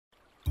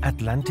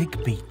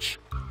Atlantic Beach,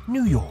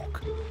 New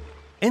York.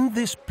 In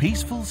this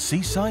peaceful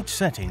seaside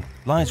setting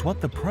lies what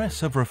the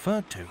press have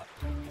referred to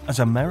as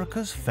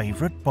America's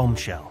favorite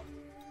bombshell.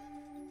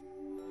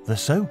 The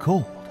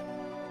so-called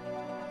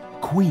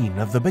Queen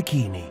of the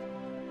Bikini.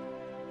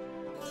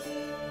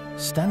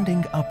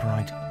 Standing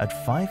upright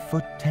at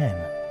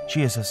 5'10",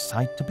 she is a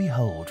sight to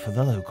behold for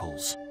the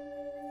locals.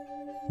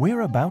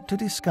 We're about to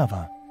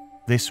discover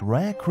this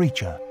rare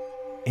creature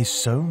is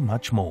so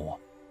much more.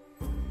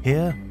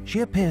 Here,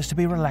 she appears to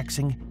be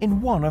relaxing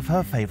in one of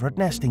her favorite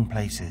nesting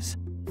places.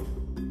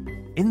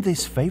 In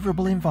this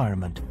favorable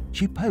environment,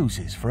 she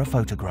poses for a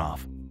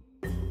photograph.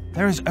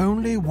 There is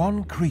only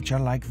one creature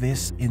like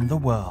this in the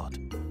world.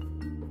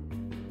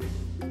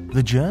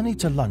 The journey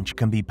to lunch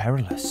can be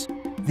perilous.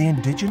 The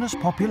indigenous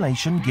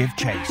population give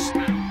chase.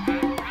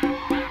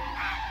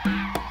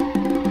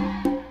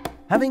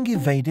 Having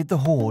evaded the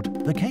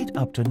horde, the Kate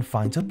Upton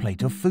finds a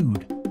plate of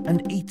food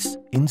and eats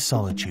in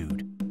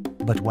solitude.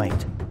 But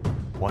wait,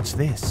 what's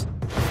this?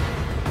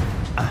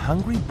 A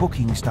hungry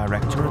bookings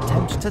director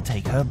attempts to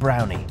take her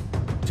brownie.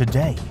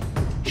 Today,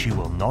 she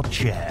will not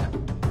share.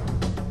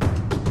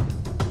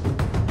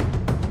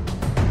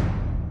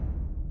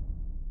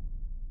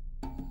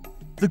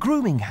 The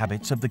grooming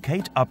habits of the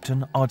Kate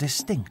Upton are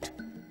distinct.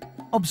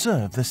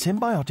 Observe the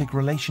symbiotic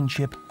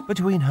relationship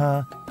between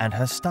her and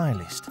her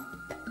stylist.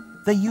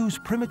 They use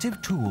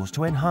primitive tools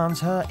to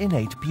enhance her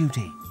innate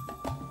beauty.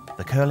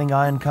 The curling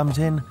iron comes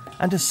in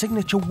and a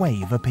signature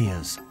wave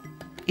appears.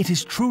 It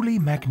is truly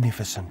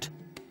magnificent.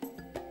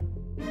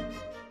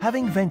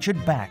 Having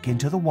ventured back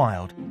into the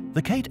wild,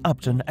 the Kate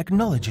Upton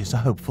acknowledges a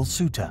hopeful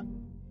suitor.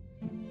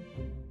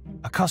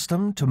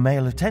 Accustomed to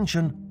male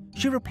attention,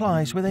 she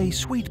replies with a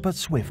sweet but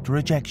swift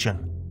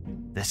rejection.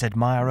 This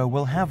admirer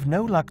will have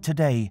no luck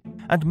today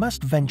and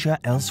must venture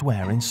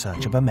elsewhere in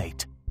search of a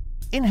mate.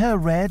 In her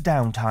rare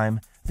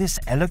downtime, this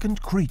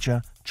elegant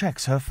creature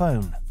checks her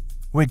phone.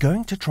 We're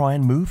going to try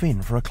and move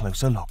in for a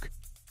closer look.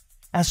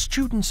 As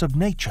students of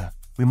nature,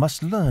 we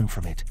must learn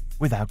from it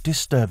without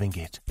disturbing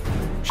it.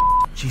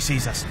 She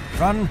sees us.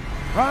 Run!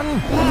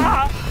 Run!